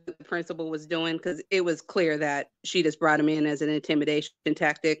realized what the principal was doing, because it was clear that she just brought him in as an intimidation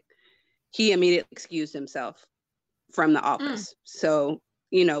tactic. He immediately excused himself from the office. So,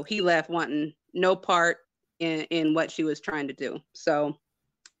 you know, he left wanting no part in what she was trying to do. So,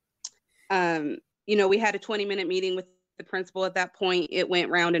 you know, we had a 20-minute meeting with the principal at that point. It went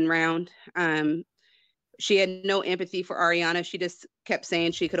round and round. She had no empathy for Ariana. She just kept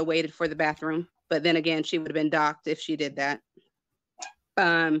saying she could have waited for the bathroom. But then again, she would have been docked if she did that.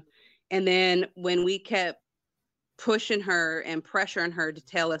 And then when we kept pushing her and pressuring her to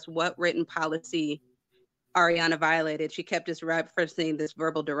tell us what written policy Ariana violated, she kept just referencing this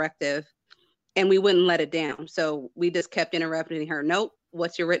verbal directive, and we wouldn't let it down. So we just kept interrupting her. Nope.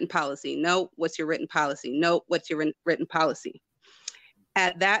 What's your written policy? Nope. What's your written policy? Nope. What's your written policy?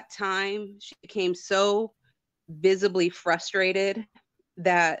 At that time, she became so visibly frustrated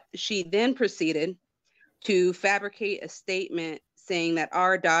that she then proceeded to fabricate a statement saying that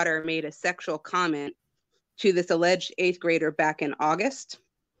our daughter made a sexual comment to this alleged 8th grader back in August.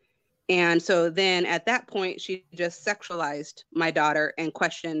 And so then at that point, she just sexualized my daughter and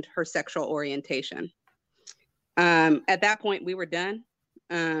questioned her sexual orientation. At that point, we were done,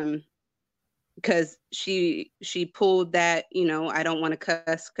 because she pulled that, you know, I don't want to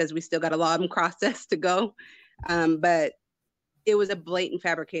cuss because we still got a long process to go. But it was a blatant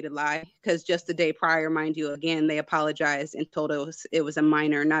fabricated lie, because just the day prior, mind you, again, they apologized and told us it was a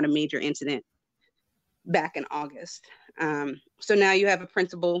minor, not a major incident back in August. So now you have a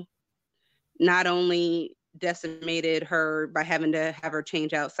principal not only decimated her by having to have her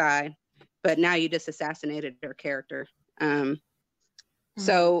change outside, but now you just assassinated her character.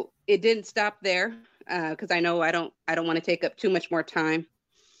 So it didn't stop there, because I know I don't want to take up too much more time.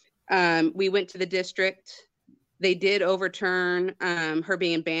 We went to the district. They did overturn her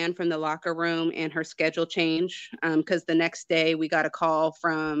being banned from the locker room and her schedule change, because the next day we got a call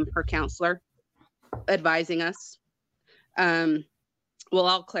from her counselor advising us. Well,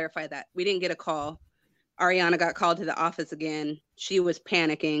 I'll clarify that. We didn't get a call. Ariana got called to the office again. She was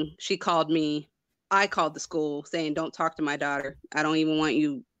panicking. She called me. I called the school saying, don't talk to my daughter. I don't even want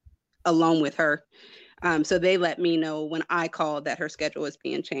you alone with her. So they let me know when I called that her schedule was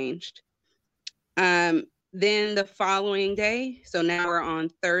being changed. Then the following day, so now we're on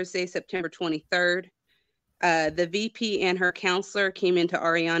Thursday, September 23rd, the VP and her counselor came into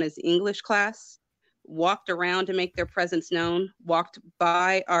Ariana's English class, walked around to make their presence known, walked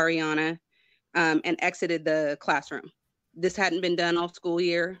by Ariana, and exited the classroom. This hadn't been done all school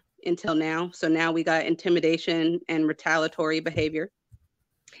year until now. So now we got intimidation and retaliatory behavior.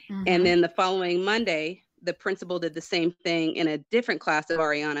 Mm-hmm. And then the following Monday, the principal did the same thing in a different class of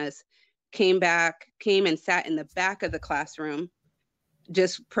Ariana's, came and sat in the back of the classroom,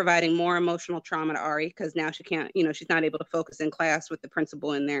 just providing more emotional trauma to Ari, because now she can't, she's not able to focus in class with the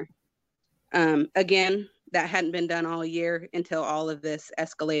principal in there. Again, that hadn't been done all year until all of this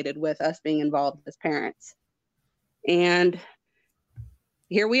escalated with us being involved as parents. And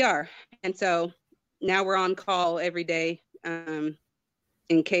here we are. And so now we're on call every day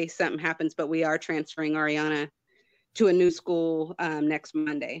in case something happens, but we are transferring Ariana to a new school next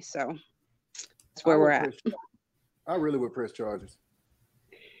Monday. So that's where we're at. I really would press charges.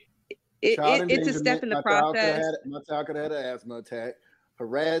 It's a step in the process. My child could have had an asthma attack.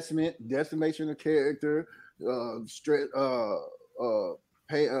 Harassment, decimation of character, stress, what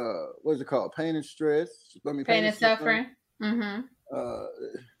is it called? Pain and stress. Pain and suffering. Mm-hmm.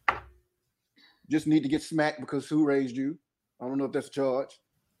 Just need to get smacked because who raised you? I don't know if that's a charge.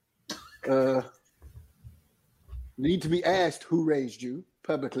 Need to be asked who raised you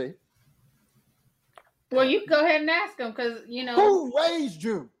publicly. Well, you can go ahead and ask them because who raised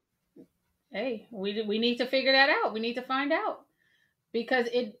you. Hey, we need to figure that out. We need to find out. Because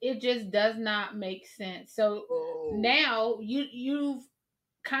it just does not make sense. So now you've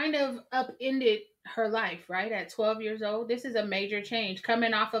kind of upended her life, right? At 12 years old, this is a major change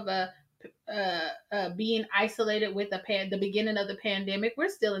coming off of being isolated with the beginning of the pandemic. We're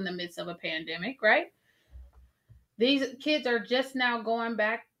still in the midst of a pandemic, right? These kids are just now going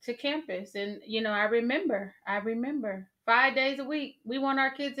back to campus, and I remember 5 days a week, we want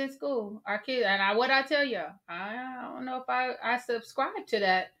our kids in school. Our kids, and what I tell you, I don't know if I subscribe to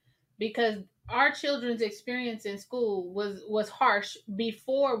that, because our children's experience in school was harsh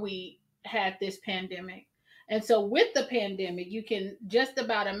before we had this pandemic. And so with the pandemic, you can just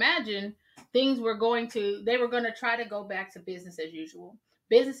about imagine they were going to try to go back to business as usual.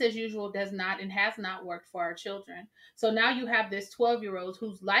 Business as usual does not and has not worked for our children. So now you have this 12-year-old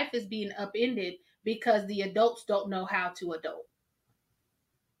whose life is being upended because the adults don't know how to adult.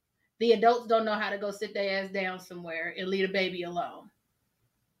 The adults don't know how to go sit their ass down somewhere and leave a baby alone.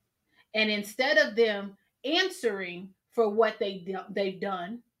 And instead of them answering for what they've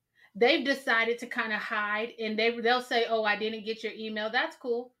done, they've decided to kind of hide, and they'll say, oh, I didn't get your email. That's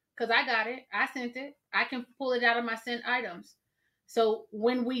cool, because I got it. I sent it. I can pull it out of my sent items. So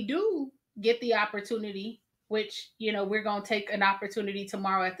when we do get the opportunity, which, we're going to take an opportunity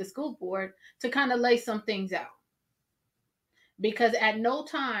tomorrow at the school board to kind of lay some things out. Because at no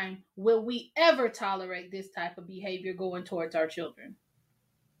time will we ever tolerate this type of behavior going towards our children.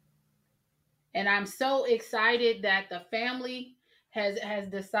 And I'm so excited that the family has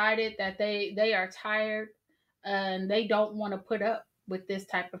decided that they are tired and they don't want to put up with this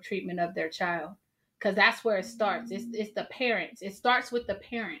type of treatment of their child. Because that's where it starts. It's the parents. It starts with the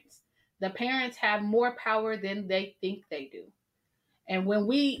parents. The parents have more power than they think they do. And when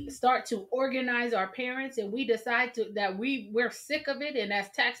we start to organize our parents and we decide that we're sick of it, and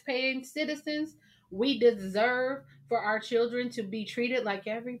as tax-paying citizens, we deserve for our children to be treated like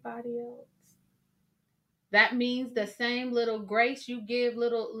everybody else. That means the same little grace you give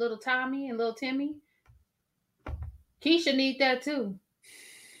little Tommy and little Timmy, Keisha need that too.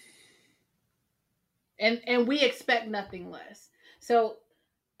 And we expect nothing less. So,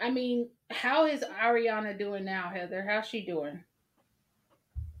 I mean, how is Ariana doing now, Heather? How's she doing?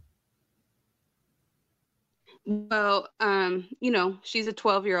 Well, she's a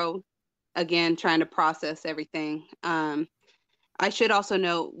 12-year-old, again, trying to process everything. I should also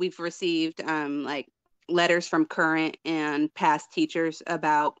note we've received letters from current and past teachers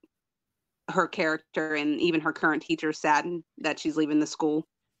about her character, and even her current teacher saddened that she's leaving the school.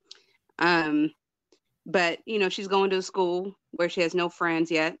 But, she's going to a school where she has no friends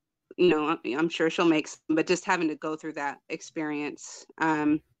yet. I'm sure she'll make some, but just having to go through that experience,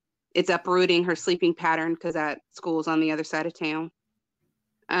 it's uprooting her sleeping pattern because that school's on the other side of town.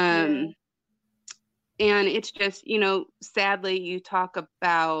 And it's just, sadly, you talk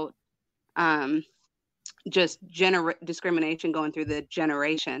about just discrimination going through the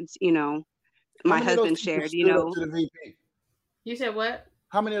generations. You know, How my many of those husband teachers shared, you stood up know, to the VP? You said what?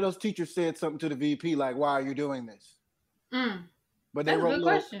 How many of those teachers said something to the VP like, "Why are you doing this?" Mm, But they that's a wrote good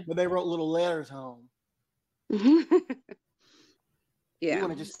little, question. but they wrote little letters home. We yeah.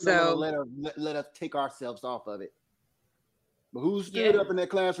 want to just send a little So letter, let us take ourselves off of it. But who stood Yeah. up in that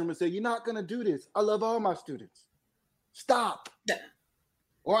classroom and said, "You're not going to do this. I love all my students. Stop, That-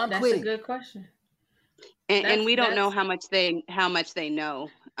 or I'm That's quitting." a good question. and we don't know That's how much they know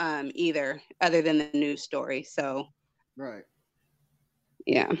either, other than the news story. So Right.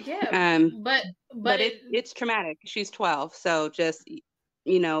 yeah. yeah, But but it's traumatic. She's 12, so just,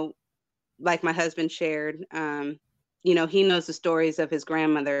 you know, like my husband shared, you know, he knows the stories of his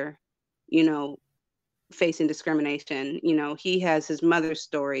grandmother, you know, facing discrimination. You know, he has his mother's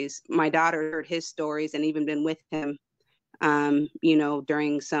stories. My daughter heard his stories and even been with him, you know,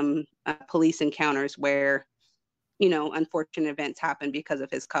 during some police encounters where, you know, unfortunate events happen because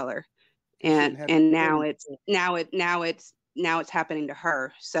of his color. Shouldn't have And experience. now it's happening to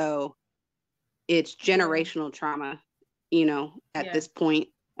her. So it's generational trauma, you know, at Yeah. this point.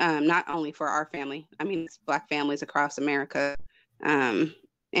 Not only for our family, I mean, it's Black families across America. And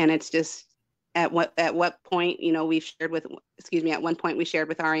it's just at what point, you know, at one point we shared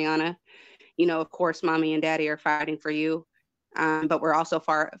with Ariana, you know, of course, mommy and daddy are fighting for you. But we're also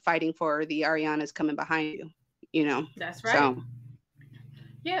fighting for the Arianas coming behind you, you know. That's right. So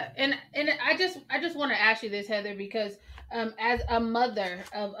Yeah, and I just want to ask you this, Heather, because as a mother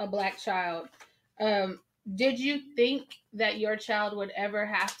of a Black child, did you think that your child would ever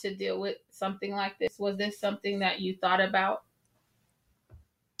have to deal with something like this? Was this something that you thought about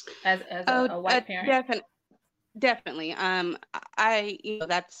as a white parent? definitely. You know,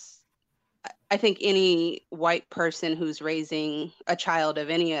 I think any white person who's raising a child of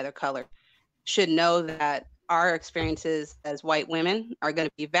any other color should know that our experiences as white women are going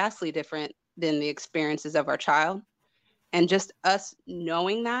to be vastly different than the experiences of our child. And just us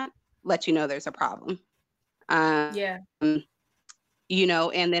knowing that lets you know there's a problem. Yeah. You know,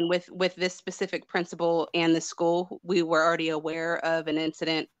 and then with this specific principal and the school, we were already aware of an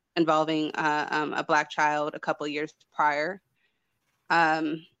incident involving a Black child a couple of years prior.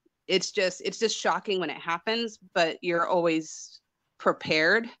 It's just shocking when it happens, but you're always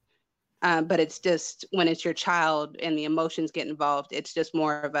prepared. But it's just when it's your child and the emotions get involved, it's just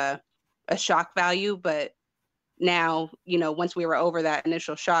more of a shock value. But now, you know, once we were over that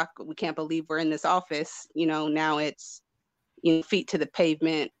initial shock, we can't believe we're in this office. You know, now it's, you know, feet to the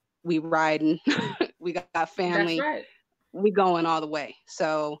pavement. We riding, we got family. That's right. We going all the way.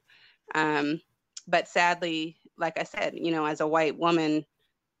 So, but sadly, like I said, you know, as a white woman,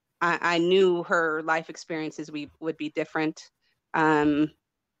 I knew her life experiences would be different. I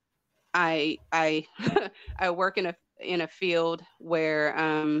I work in a field where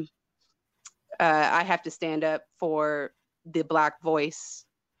I have to stand up for the Black voice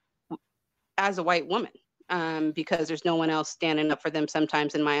as a white woman, because there's no one else standing up for them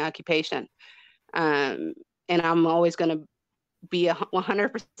sometimes in my occupation. And I'm always going to be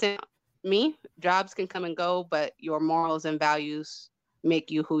 100% me. Jobs can come and go, but your morals and values make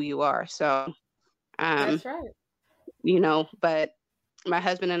you who you are. So, That's right. You know, but my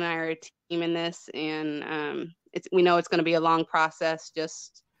husband and I are a team in this, and we know it's going to be a long process,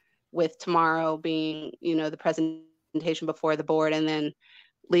 just with tomorrow being, you know, the presentation before the board, and then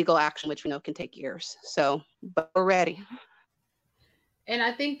legal action, which we know can take years. So, but we're ready. And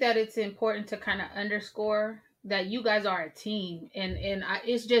I think that it's important to kind of underscore that you guys are a team, and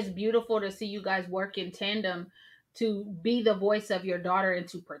it's just beautiful to see you guys work in tandem to be the voice of your daughter and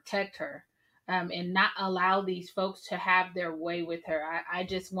to protect her, and not allow these folks to have their way with her. I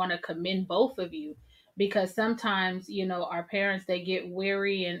just want to commend both of you, because sometimes, you know, our parents, they get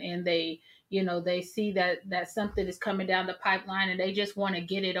weary, and they, you know, they see that something is coming down the pipeline and they just want to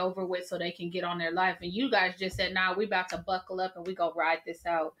get it over with so they can get on their life. And you guys just said, nah, we about to buckle up and we go ride this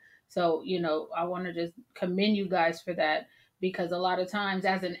out. So, you know, I want to just commend you guys for that, because a lot of times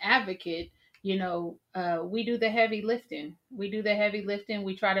as an advocate, you know, we do the heavy lifting. We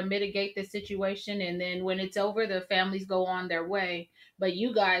try to mitigate the situation. And then when it's over, the families go on their way. But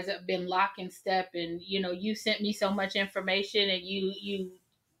you guys have been lock and step, and, you know, you sent me so much information, and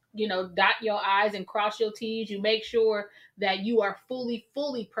you know, dot your I's and cross your T's. You make sure that you are fully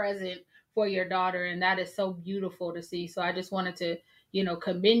present for your daughter. And that is so beautiful to see. So I just wanted to, you know,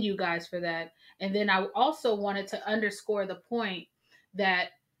 commend you guys for that. And then I also wanted to underscore the point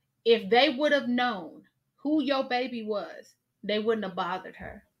that if they would have known who your baby was, they wouldn't have bothered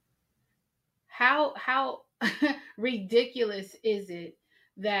her. How ridiculous is it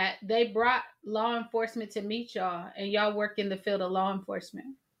that they brought law enforcement to meet y'all, and y'all work in the field of law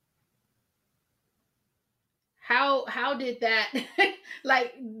enforcement. How did that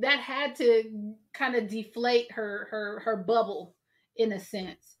like that had to kind of deflate her bubble in a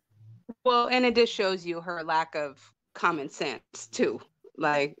sense? Well, and it just shows you her lack of common sense too.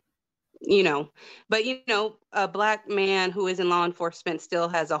 Like, you know, but you know, a Black man who is in law enforcement still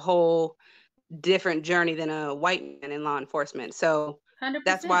has a whole different journey than a white man in law enforcement. So 100%,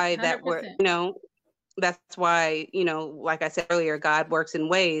 that's why that we're, 100%. you know, that's why, you know, like I said earlier, God works in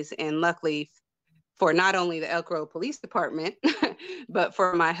ways, and luckily for not only the Elk Grove Police Department, but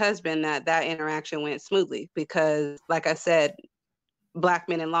for my husband, that interaction went smoothly, because like I said, Black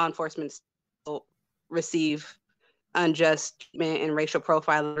men in law enforcement still receive unjust treatment and racial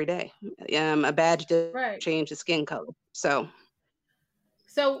profile every day. A badge doesn't Right. change the skin color. So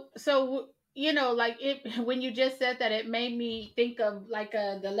you know, like it when you just said that, it made me think of like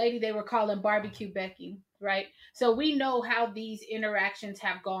the lady they were calling Barbecue Becky, right? So we know how these interactions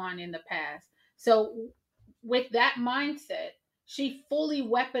have gone in the past. So with that mindset, she fully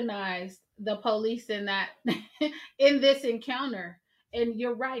weaponized the police in that in this encounter. And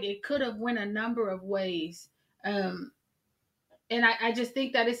you're right, it could have went a number of ways. And I just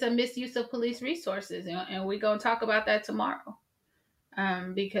think that it's a misuse of police resources, and we're going to talk about that tomorrow.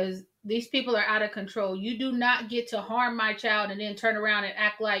 Because these people are out of control. You do not get to harm my child and then turn around and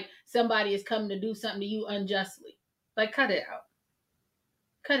act like somebody is coming to do something to you unjustly. Like, cut it out.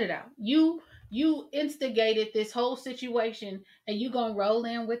 Cut it out. You instigated this whole situation, and you gonna roll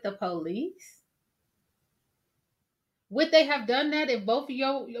in with the police? Would they have done that if both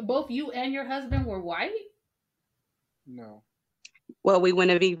you and your husband were white? No. well, we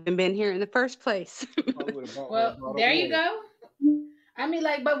wouldn't have even been here in the first place. Well, there you go. I mean,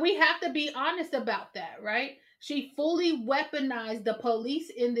 like, but we have to be honest about that, right? She fully weaponized the police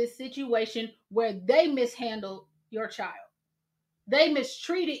in this situation where they mishandled your child. They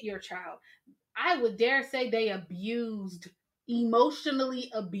mistreated your child. I would dare say they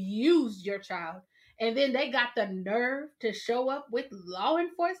emotionally abused your child. And then they got the nerve to show up with law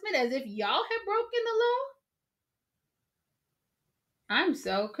enforcement as if y'all had broken the law. I'm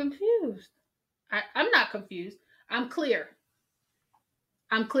so confused. I'm not confused. I'm clear.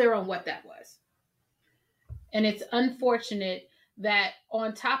 I'm clear on what that was. And it's unfortunate that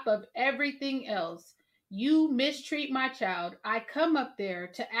on top of everything else, you mistreat my child. I come up there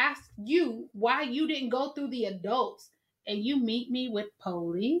to ask you why you didn't go through the adults, and you meet me with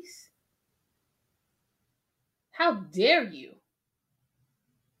police? How dare you?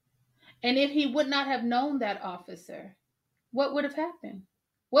 And if he would not have known that officer, what would have happened?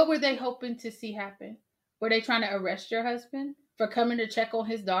 What were they hoping to see happen? Were they trying to arrest your husband for coming to check on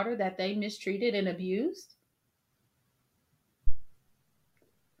his daughter that they mistreated and abused?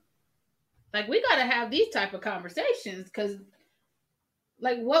 Like, we got to have these type of conversations, because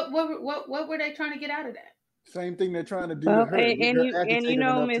like what were they trying to get out of that? Same thing they're trying to do to her. And you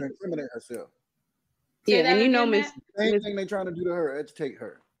know, Miss, to incriminate herself. Yeah, and you know, Miss, same thing they're trying to do to her, agitate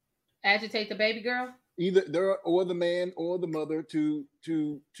her. Agitate the baby girl? Either there or the man or the mother to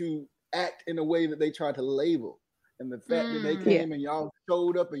act in a way that they try to label. And the fact that they came and y'all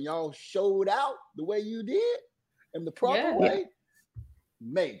showed up and y'all showed out the way you did in the proper way,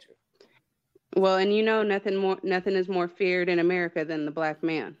 major. Well, and you know, nothing is more feared in America than the Black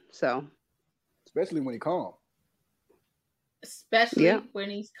man. So, especially when he's calm. Especially when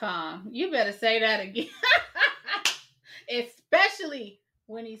he's calm. You better say that again. Especially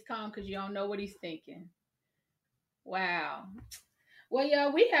when he's calm, because you don't know what he's thinking. Wow. Well,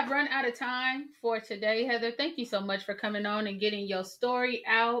 y'all, we have run out of time for today. Heather, thank you so much for coming on and getting your story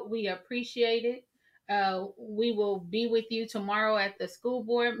out. We appreciate it. We will be with you tomorrow at the school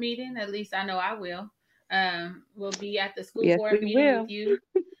board meeting. At least I know I will. We'll be at the school board meeting with you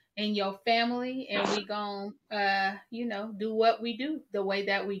and your family, and we gonna, do what we do the way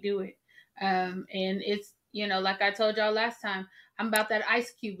that we do it. And it's, like I told y'all last time, I'm about that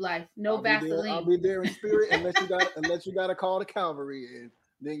Ice Cube life. No Vaseline. I'll be there in spirit unless you got to call the cavalry, and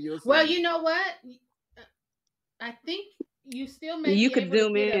then you'll see. Well, you know what? I think you still may be able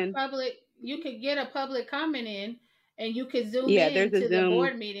to get a public. You could get a public comment in, and you could zoom in to the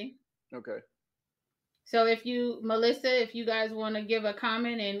board meeting. Okay. So if Melissa, if you guys want to give a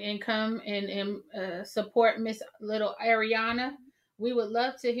comment and come and support Miss Little Ariana, we would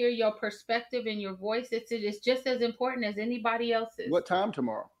love to hear your perspective and your voice. It's just as important as anybody else's. What time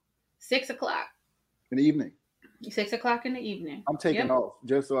tomorrow? 6 o'clock. In the evening. 6 o'clock in the evening. I'm taking off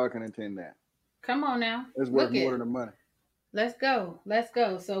just so I can attend that. Come on now. It's worth more than the money. Let's go.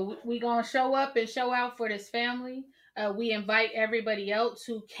 So we're going to show up and show out for this family. We invite everybody else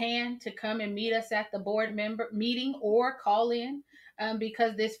who can to come and meet us at the board member meeting or call in,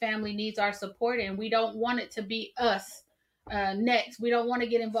 because this family needs our support, and we don't want it to be us next. We don't want to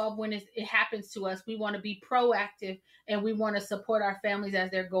get involved when it happens to us. We want to be proactive, and we want to support our families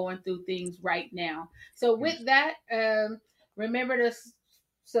as they're going through things right now. So with that, remember to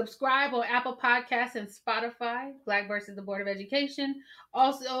subscribe on Apple Podcasts and Spotify, Black versus the Board of Education.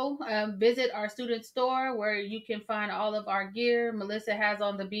 Also, visit our student store where you can find all of our gear. Melissa has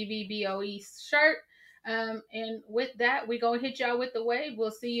on the BVBOE shirt. And with that, we're going to hit y'all with the wave.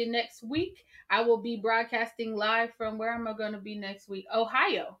 We'll see you next week. I will be broadcasting live from where am I going to be next week?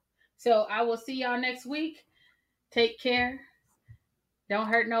 Ohio. So I will see y'all next week. Take care. Don't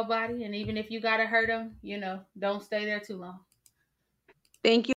hurt nobody. And even if you got to hurt them, don't stay there too long. Thank you.